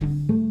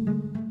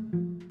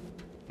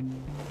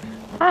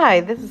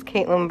Hi, this is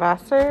Caitlin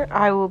Vassar.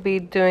 I will be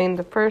doing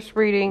the first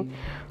reading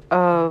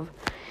of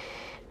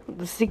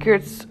the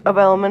Secrets of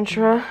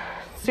Elementra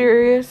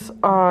series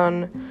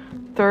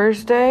on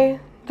Thursday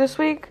this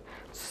week,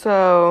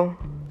 so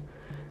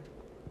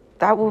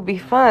that will be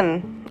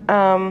fun.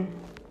 And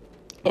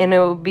it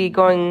will be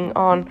going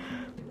on,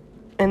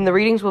 and the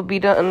readings will be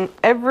done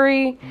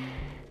every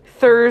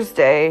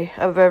Thursday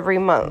of every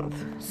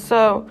month.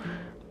 So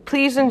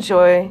please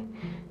enjoy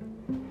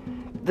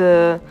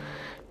the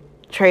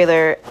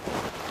trailer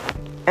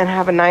and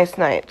have a nice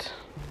night.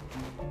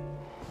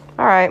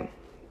 Alright.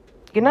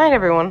 Good night,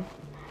 everyone.